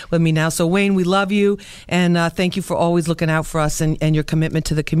here with me now. So, Wayne, we love you. And thank you for always looking out for us and your commitment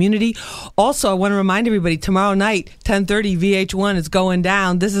to the community. Also, I want to remind everybody, tomorrow night, 10:30, VH1 is going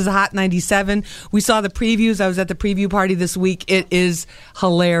down. This is Hot 97. We saw the previews. I was at the preview party this week. It is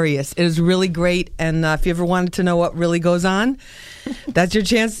hilarious. It is really great. And if you ever wanted to know what really goes on, that's your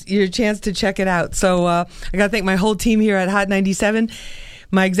chance to check it out. So I got to thank my whole team here at Hot 97.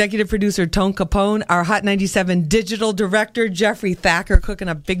 My executive producer, Tone Capone, our Hot 97 digital director, Jeffrey Thacker, cooking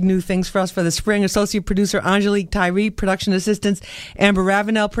up big new things for us for the spring. Associate producer, Angelique Tyree, production assistants, Amber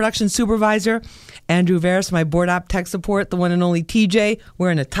Ravenel, production supervisor, Andrew Veris, my board op tech support, the one and only TJ.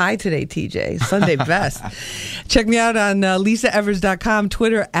 Wearing a tie today, TJ. Sunday best. Check me out on LisaEvers.com,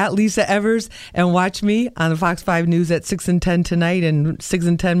 Twitter at Lisa Evers, and watch me on the Fox 5 News at 6 and 10 tonight and 6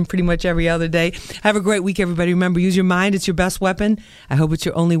 and 10 pretty much every other day. Have a great week, everybody. Remember, use your mind. It's your best weapon. I hope it's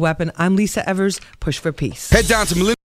your only weapon. I'm Lisa Evers. Push for peace. Head down to